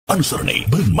அனுசரணை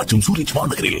பெர்ன் மற்றும் சூரிச்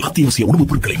மாநகரில் அத்தியாவசிய உணவுப்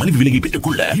பொருட்களை மலிவு விலையை பெற்றுக்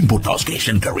கொள்ள இம்போர்ட்டாஸ் கேஷ்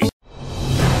அண்ட் கேரி.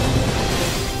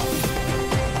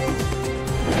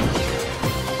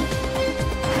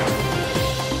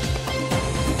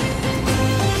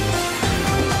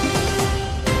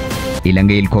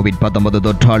 இலங்கையில் கோவிட்-19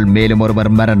 தொற்றால் மேலும்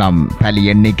ஒருவர் மரணம். பலி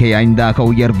எண்ணிக்கை 5ஆக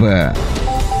உயர்வு.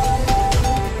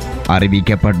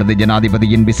 அறிவிக்கப்பட்டது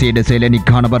ஜனாதிபதியின் விசேட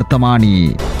செயலணிக்கான வர்த்தமானி.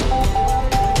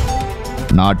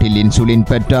 நாட்டில் இன்சுலின்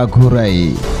பற்றாக்குறை.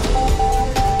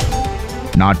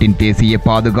 நாட்டின் தேசிய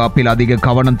பாதுகாப்பில் அதிக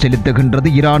கவனம் செலுத்துகின்றது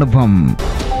இராணுவம்.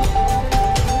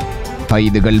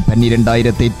 கைதுகள்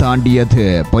 12,000 தாண்டியது,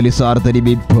 போலீசார்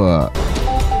தெரிவிப்பு.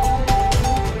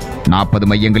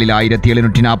 40 மையங்களில்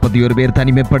 1741 பேர்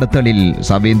தனிமைப்படுத்தலில்,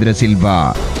 சவேந்திர சில்வா.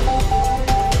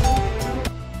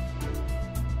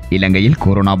 இலங்கையில்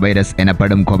கொரோனா வைரஸ்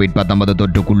எனப்படும் கோவிட்-19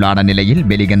 தொற்றுக்குள்ளான நிலையில்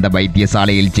வெளிகந்த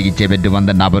வைத்தியசாலையில் சிகிச்சை பெற்று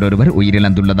வந்த நபர் ஒருவர்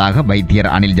உயிரிழந்துள்ளதாக வைத்தியர்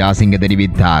அனில் ஜாசிங்க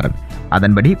தெரிவித்தார்.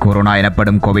 அதன்படி கொரோனா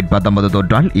எனப்படும் கோவிட்-19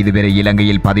 தொற்றால் இதுவரை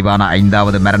இலங்கையில் பதிவான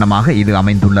 5வது மரணமாக இது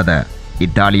அமைந்துள்ளது.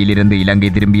 இத்தாலியிலிருந்து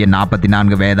இலங்கை திரும்பிய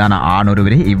 44 வயதான ஆண்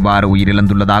ஒருவரே இவ்வாறு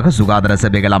உயிரிழந்துள்ளதாக சுகாதார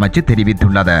சேவைகள் அமைச்சு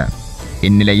தெரிவித்துள்ளது.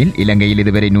 இந்நிலையில் இலங்கையில்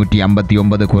இதுவரை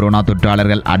 159 கொரோனா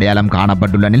தொற்றாளர்கள் அடையாளம்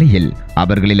காணப்பட்டுள்ள நிலையில்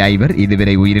அவர்களில் 5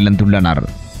 இதுவரை உயிரிழந்துள்ளனர்.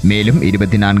 மேலும்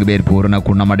 24 பேர் பூரண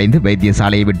குணமடைந்து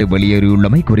வைத்தியசாலையை விட்டு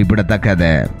வெளியேறியுள்ளமை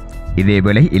குறிப்பிடத்தக்கது.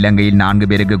 இதேவேளை இலங்கையில் 4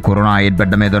 பேருக்கு கொரோனா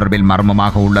ஏற்பட்டமை தொடர்பில்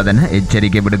மர்மமாக உள்ளதென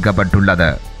எச்சரிக்கை விடுக்கப்பட்டுள்ளது.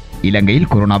 இலங்கையில்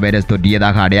கொரோனா வைரஸ்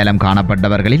தொற்றியதாக அடையாளம்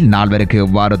காணப்பட்டவர்களில் 4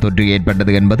 எவ்வாறு தொற்று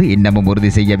ஏற்பட்டது என்பது இன்னமும்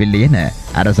உறுதி செய்யவில்லை என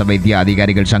அரச வைத்திய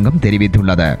அதிகாரிகள் சங்கம்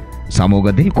தெரிவித்துள்ளது.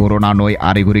 சமூகத்தில் கொரோனா நோய்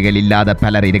அறிகுறிகள் இல்லாத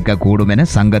பலர் இருக்கக்கூடும் என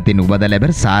சங்கத்தின்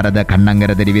உபதலைவர் சாரத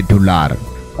கண்ணங்கர தெரிவித்துள்ளார்.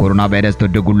 கொரோனா வைரஸ்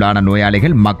தொற்றுக்குள்ளான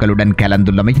நோயாளிகள் மக்களுடன்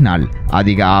கலந்துள்ளமையினால்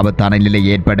அதிக ஆபத்தான நிலை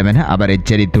ஏற்படும் என அவர்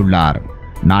எச்சரித்துள்ளார்.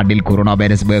 நாட்டில் கொரோனா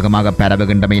வைரஸ் வேகமாக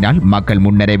பரவுகின்றமையினால் மக்கள்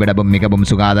முன்னரை விடவும் மிகவும்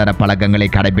சுகாதார பழக்கங்களை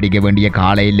கடைபிடிக்க வேண்டிய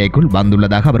கால எல்லைக்குள்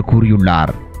வந்துள்ளதாக அவர்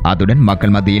கூறியுள்ளார். அத்துடன்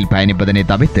மக்கள் மத்தியில் பயணிப்பதனை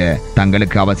தவிர்த்து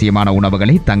தங்களுக்கு அவசியமான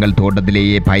உணவுகளை தங்கள்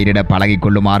தோட்டத்திலேயே பயிரிட பழகிக்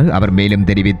கொள்ளுமாறு அவர் மேலும்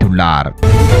தெரிவித்துள்ளார்.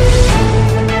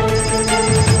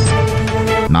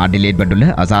 நாட்டில் ஏற்பட்டுள்ள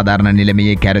அசாதாரண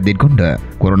நிலைமையை கருத்தில் கொண்டு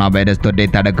கொரோனா வைரஸ் தொற்றை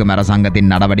தடுக்கும்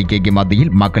அரசாங்கத்தின் நடவடிக்கைக்கு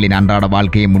மத்தியில் மக்களின் அன்றாட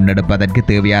வாழ்க்கையை முன்னெடுப்பதற்கு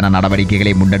தேவையான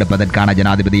நடவடிக்கைகளை முன்னெடுப்பதற்கான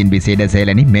ஜனாதிபதியின் விசேட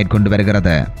செயலணி மேற்கொண்டு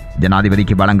வருகிறது.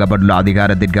 ஜனாதிபதிக்கு வழங்கப்பட்டுள்ள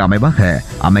அதிகாரத்திற்கு அமைவாக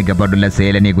அமைக்கப்பட்டுள்ள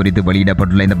செயலணி குறித்து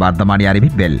வெளியிடப்பட்டுள்ள இந்த வர்த்தமானி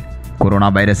அறிவிப்பில் கொரோனா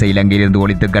வைரஸை இலங்கையிலிருந்து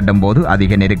ஒழித்து கட்டும் போது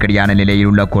அதிக நெருக்கடியான நிலையில்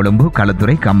உள்ள கொழும்பு,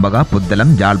 களுத்துறை, கம்பகா,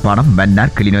 புத்தளம், ஜாழ்ப்பாணம்,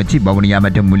 மன்னார், கிளிநொச்சி, வவுனியா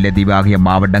மற்றும் முல்லைத்தீவு ஆகிய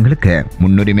மாவட்டங்களுக்கு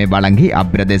முன்னுரிமை வழங்கி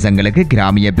அப்பிரதேசங்களுக்கு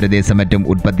கிராமிய பிரதேச மற்றும்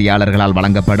உற்பத்தியாளர்களால்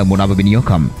வழங்கப்படும் உணவு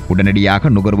விநியோகம்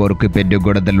உடனடியாக நுகர்வோருக்கு பெற்றுக்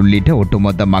கொடுத்தல் உள்ளிட்ட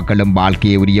ஒட்டுமொத்த மக்களும்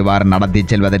வாழ்க்கையை உரியவாறு நடத்தி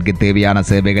செல்வதற்கு தேவையான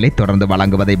சேவைகளை தொடர்ந்து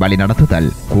வழங்குவதை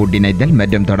வழிநடத்துதல், கூட்டிணைத்தல்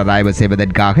மற்றும் தொடராய்வு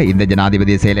செய்வதற்காக இந்த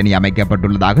ஜனாதிபதி செயலணி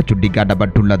அமைக்கப்பட்டுள்ளதாக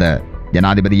சுட்டிக்காட்டப்பட்டுள்ளது.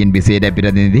 ஜனாதிபதியின் விசேட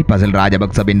பிரதிநிதி பசில்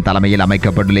ராஜபக்சவின் தலைமையில்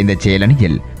அமைக்கப்பட்டுள்ள இந்த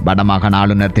செயலணியில் வடமாகாண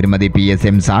ஆளுநர் திருமதி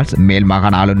PSM சார்ஸ், மேல்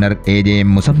மாகாண ஆளுநர் AJM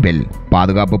முசம்பில்,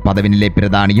 பாதுகாப்பு பதவி நிலை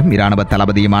பிரதானியும் இராணுவ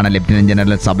தளபதியுமான லெப்டினன்ட்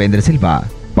ஜெனரல் சவேந்திர சில்வா,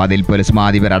 பதில் போலீஸ் மா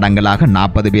அதிபர் அடங்கலாக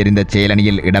 40 பேர் இந்த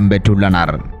செயலணியில்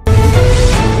இடம்பெற்றுள்ளனர்.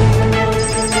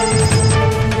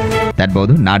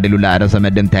 தற்போது நாட்டில் உள்ள அரசு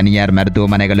மற்றும் தனியார்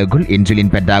மருத்துவமனைகளுக்குள்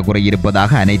இன்சுலின் பற்றாக்குறை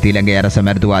இருப்பதாக அனைத்து இலங்கை அரசு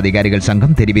மருத்துவ அதிகாரிகள்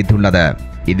சங்கம் தெரிவித்துள்ளது.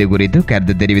 இதுகுறித்து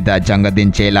கருத்து தெரிவித்த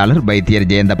அச்சங்கத்தின் செயலாளர் வைத்தியர்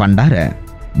ஜெயந்த பண்டார,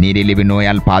 நீரிழிவு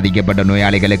நோயால் பாதிக்கப்பட்ட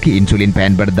நோயாளிகளுக்கு இன்சுலின்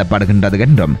பயன்படுத்தப்படுகின்றது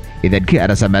என்றும் இதற்கு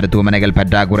அரச மருத்துவமனைகள்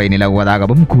பற்றாக்குறை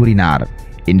நிலவுவதாகவும் கூறினார்.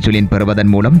 இன்சுலின் பெறுவதன்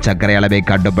மூலம் சர்க்கரை அளவை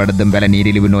கட்டுப்படுத்தும் பல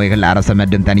நீரிழிவு நோய்கள் அரசு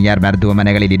மற்றும் தனியார்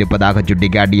மருத்துவமனைகளில் இருப்பதாக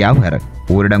சுட்டிக்காட்டிய அவர்,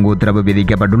 ஊரடங்கு உத்தரவு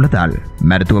விதிக்கப்பட்டுள்ளதால்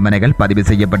மருத்துவமனைகள் பதிவு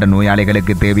செய்யப்பட்ட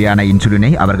நோயாளிகளுக்கு தேவையான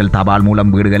இன்சுலினை அவர்கள் தபால்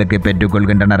மூலம் வீடுகளுக்கு பெற்றுக்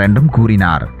கொள்கின்றனர் என்றும்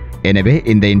கூறினார். எனவே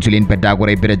இந்த இன்சுலின்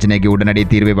பற்றாக்குறை பிரச்சினைக்கு உடனடி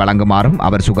தீர்வை வழங்குமாறும்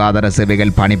அவர் சுகாதார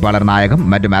சேவைகள் பணிப்பாளர் நாயகம்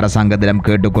மற்றும் அரசாங்கத்திடம்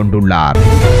கேட்டுக்கொண்டுள்ளார்.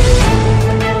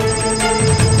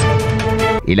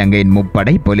 இலங்கையின்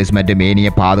முப்படை, போலீஸ் மற்றும் ஏனைய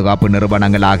பாதுகாப்பு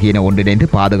நிறுவனங்கள் ஆகியன ஒன்றிணைந்து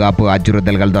பாதுகாப்பு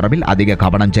அச்சுறுத்தல்கள் தொடர்பில் அதிக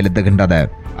கவனம் செலுத்துகின்றது.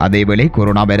 அதேவேளை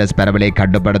கொரோனா வைரஸ் பரவலை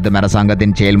கட்டுப்படுத்தும்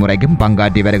அரசாங்கத்தின் செயல்முறைக்கும்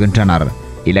பங்காற்றி வருகின்றனர்.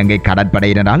 இலங்கை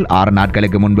கடற்படையினரால் 6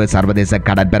 நாட்களுக்கு முன்பு சர்வதேச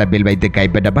கடற்பரப்பில் வைத்து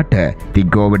கைப்பற்றப்பட்டு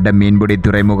திக்கோவிட்ட மீன்பிடி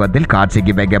துறைமுகத்தில்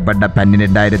காட்சிக்கு வைக்கப்பட்ட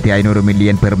 12,500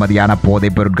 மில்லியன் பெறுமதியான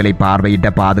போதைப் பொருட்களை பார்வையிட்ட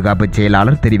பாதுகாப்பு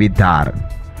செயலாளர் தெரிவித்தார்.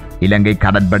 இலங்கை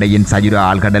கடற்படையின் சயுர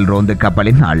ஆழ்கடல் ரோந்து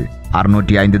கப்பலினால்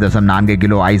 605.4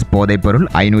 கிலோ ஐஸ் போதைப்பொருள்,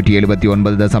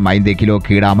 579.5 கிலோ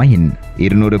கீடாமையின்,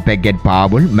 200 பேக்கெட்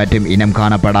பாவுல் மற்றும் இனம்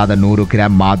காணப்படாத 100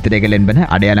 கிராம் மாத்திரைகள் என்பன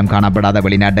அடையாளம் காணப்படாத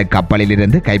வெளிநாட்டு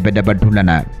கப்பலிலிருந்து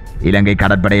கைப்பற்றப்பட்டுள்ளன. இலங்கை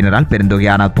கடற்படையினரால்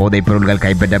பெருந்தொகையான போதைப் பொருட்கள்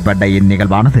கைப்பற்றப்பட்ட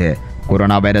இந்நிகழ்வானது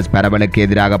கொரோனா வைரஸ் பரவலுக்கு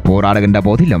எதிராக போராடுகின்ற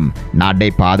போதிலும் நாட்டை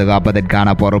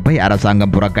பாதுகாப்பதற்கான பொறுப்பை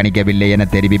அரசாங்கம் புறக்கணிக்கவில்லை என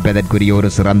தெரிவிப்பதற்குரிய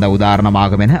ஒரு சிறந்த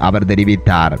உதாரணமாகும் என அவர்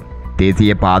தெரிவித்தார்.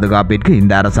 தேசிய பாதுகாப்பிற்கு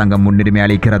இந்த அரசாங்கம் முன்னுரிமை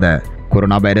அளிக்கிறது.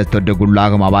 கொரோனா வைரஸ்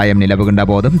தொற்றுக்குள்ளாகும் அபாயம் நிலவுகின்ற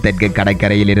போதும் தெற்கு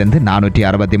கடற்கரையில் இருந்து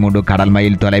 463 கடல்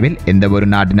மைல் தொலைவில் எந்த ஒரு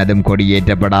நாட்டினதும்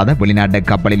கொடியேற்றப்படாத வெளிநாட்டு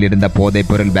கப்பலில் இருந்த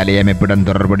போதைப்பொருள் வலையமைப்புடன்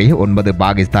தொடர்புடைய 9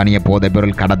 பாகிஸ்தானிய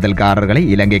போதைப்பொருள் கடத்தல்காரர்களை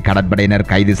இலங்கை கடற்படையினர்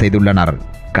கைது செய்துள்ளனர்.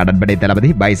 கடற்படை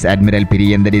தளபதி வைஸ் அட்மிரல்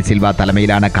பிரியந்தரி சில்வா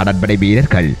தலைமையிலான கடற்படை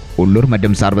வீரர்கள் உள்ளூர்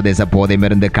மற்றும் சர்வதேச போதை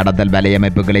மருந்து கடத்தல்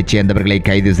வலையமைப்புகளைச் சேர்ந்தவர்களை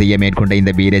கைது செய்ய மேற்கொண்ட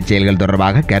இந்த வீரச் செயல்கள்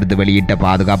தொடர்பாக கருத்து வெளியிட்ட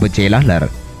பாதுகாப்பு செயலாளர்,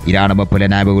 இராணுவ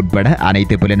புலனாய்வு உட்பட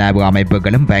அனைத்து புலனாய்வு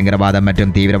அமைப்புகளும் பயங்கரவாதம்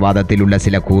மற்றும் தீவிரவாதத்தில் உள்ள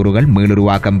சில கூறுகள்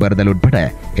மீளுருவாக்கம் பெறுதல் உட்பட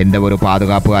எந்த ஒரு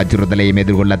பாதுகாப்பு அச்சுறுத்தலையும்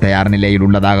எதிர்கொள்ள தயார் நிலையில்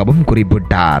உள்ளதாகவும்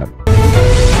குறிப்பிட்டார்.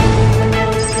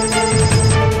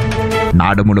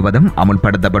 நாடு முழுவதும்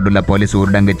அமுல்படுத்தப்பட்டுள்ள போலீஸ்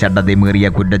ஊரடங்கு சட்டத்தை மீறிய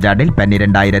குற்றச்சாட்டில்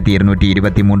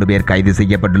 12,223 பேர் கைது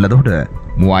செய்யப்பட்டுள்ளதோடு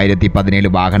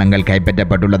 3,017 வாகனங்கள்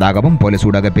கைப்பற்றப்பட்டுள்ளதாகவும் போலீஸ்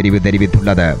ஊடக பிரிவு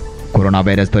தெரிவித்துள்ளது. கொரோனா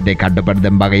வைரஸ் தொற்றை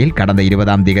கட்டுப்படுத்தும் வகையில் கடந்த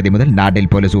 20ஆம் தேதி முதல்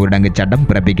நாட்டில் போலீஸ் ஊரடங்கு சட்டம்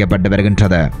பிறப்பிக்கப்பட்டு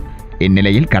வருகின்றது.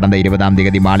 இந்நிலையில் கடந்த 20ஆம்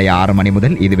தேதி மாலை 6 மணி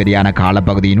முதல் இதுவரையான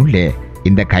காலப்பகுதியினுள்ளே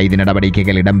இந்த கைது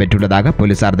நடவடிக்கைகள் இடம்பெற்றுள்ளதாக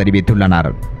போலீசார்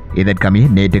தெரிவித்துள்ளனர். இதற்கமைய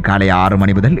நேற்று காலை 6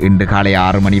 மணி முதல் இன்று காலை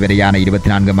 6 மணி வரையான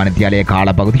 24 மணித்தியாலய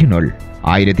காலப்பகுதியினுள்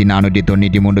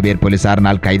 1493 பேர்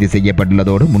போலீசாரினால் கைது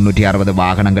செய்யப்பட்டுள்ளதோடு 360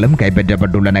 வாகனங்களும்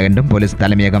கைப்பற்றப்பட்டுள்ளன என்றும் போலீஸ்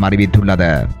தலைமையகம்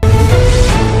அறிவித்துள்ளது.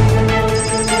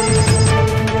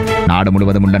 நாடு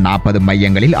முழுவதும் உள்ள 40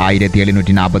 மையங்களில்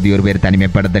 1741 பேர்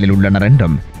தனிமைப்படுத்தலில் உள்ளனர்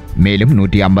என்றும் மேலும்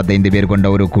 155 பேர் கொண்ட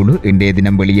ஒரு குழு இன்றைய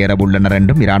தினம் வெளியேற உள்ளனர்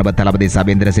என்றும் இராணுவ தளபதி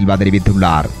சவேந்திர சில்வா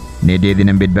தெரிவித்துள்ளார். நேற்றைய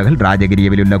தினம் பிற்பகல்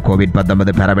ராஜகிரியவில் உள்ள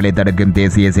கோவிட்-19 பரவலை தடுக்கும்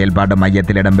தேசிய செயல்பாட்டு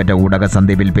மையத்தில் இடம்பெற்ற ஊடக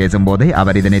சந்திப்பில் பேசும்போதே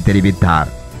அவர் இதனை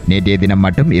தெரிவித்தார். நேற்றைய தினம்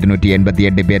மட்டும்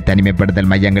 288 பேர் தனிமைப்படுத்தல்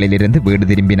மையங்களில் இருந்து வீடு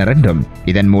திரும்பினர் என்றும்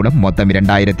இதன் மூலம் மொத்தம்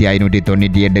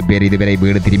 2598 பேர் இதுவரை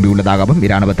வீடு திரும்பியுள்ளதாகவும்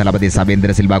இராணுவ தளபதி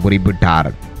சவேந்திர சில்வா குறிப்பிட்டார்.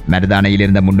 மருதானையில்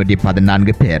இருந்த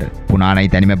 314 பேர் புனானை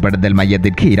தனிமைப்படுத்தல்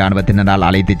மையத்திற்கு இராணுவத்தினரால்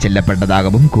அழைத்துச்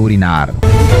செல்லப்பட்டதாகவும் கூறினார்.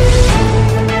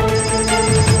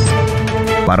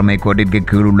 வறுமை கோட்டிற்கு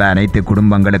கீழுள்ள அனைத்து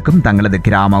குடும்பங்களுக்கும் தங்களது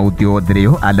கிராம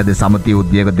உத்தியோகத்திரையோ அல்லது சமுத்திய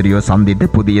உத்தியோகத்திரையோ சந்தித்து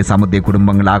புதிய சமுத்திய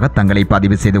குடும்பங்களாக தங்களை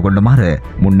பதிவு செய்து கொள்ளுமாறு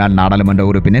முன்னாள் நாடாளுமன்ற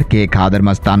உறுப்பினர் கே காதர்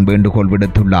மஸ்தான் வேண்டுகோள்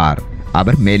விடுத்துள்ளார்.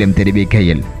 அவர் மேலும்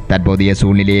தெரிவிக்கையில், தற்போதைய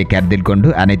சூழ்நிலையை கருத்தில் கொண்டு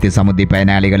அனைத்து சமுத்தி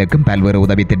பயனாளிகளுக்கும் பல்வேறு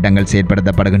உதவி திட்டங்கள்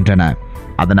செயற்படுத்தப்படுகின்றன.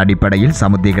 அதன் அடிப்படையில்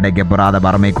சமுத்தி கிடைக்கப்பெறாத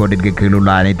வறுமை கோட்டிற்கு கீழுள்ள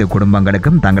அனைத்து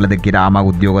குடும்பங்களுக்கும் தங்களது கிராம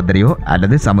உத்தியோகத்திரையோ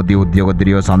அல்லது சமுத்தி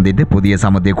உத்தியோகத்திரையோ சந்தித்து புதிய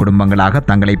சமுத்திய குடும்பங்களாக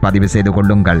தங்களை பதிவு செய்து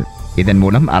கொள்ளுங்கள். இதன்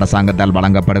மூலம் அரசாங்கத்தால்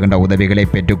வழங்கப்படுகின்ற உதவிகளை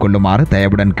பெற்றுக் கொள்ளுமாறு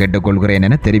தயவுடன் கேட்டுக்கொள்கிறேன்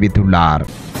என தெரிவித்துள்ளார்.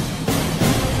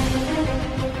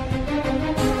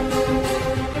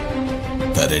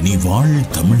 தரணி வாழ்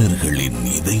தமிழர்களின்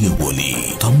இதய ஒலி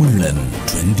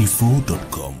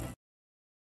தமிழன்24.com